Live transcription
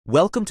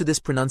Welcome to this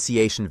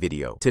pronunciation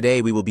video.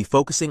 Today we will be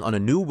focusing on a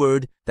new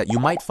word that you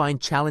might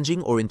find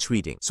challenging or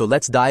intriguing. So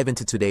let's dive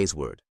into today's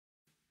word.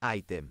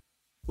 Item,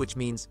 which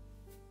means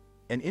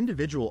an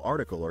individual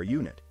article or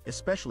unit,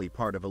 especially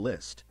part of a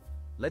list.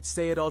 Let's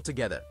say it all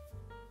together.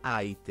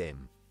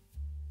 Item.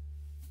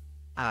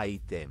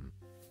 Item.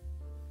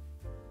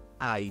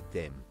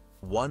 Item.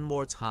 One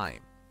more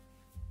time.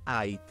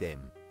 Item.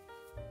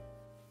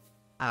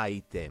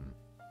 Item.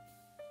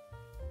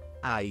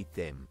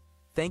 Item.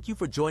 Thank you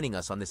for joining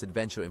us on this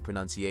adventure in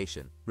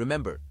pronunciation.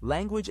 Remember,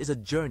 language is a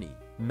journey,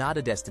 not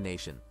a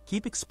destination.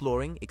 Keep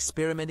exploring,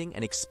 experimenting,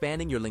 and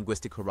expanding your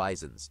linguistic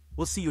horizons.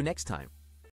 We'll see you next time.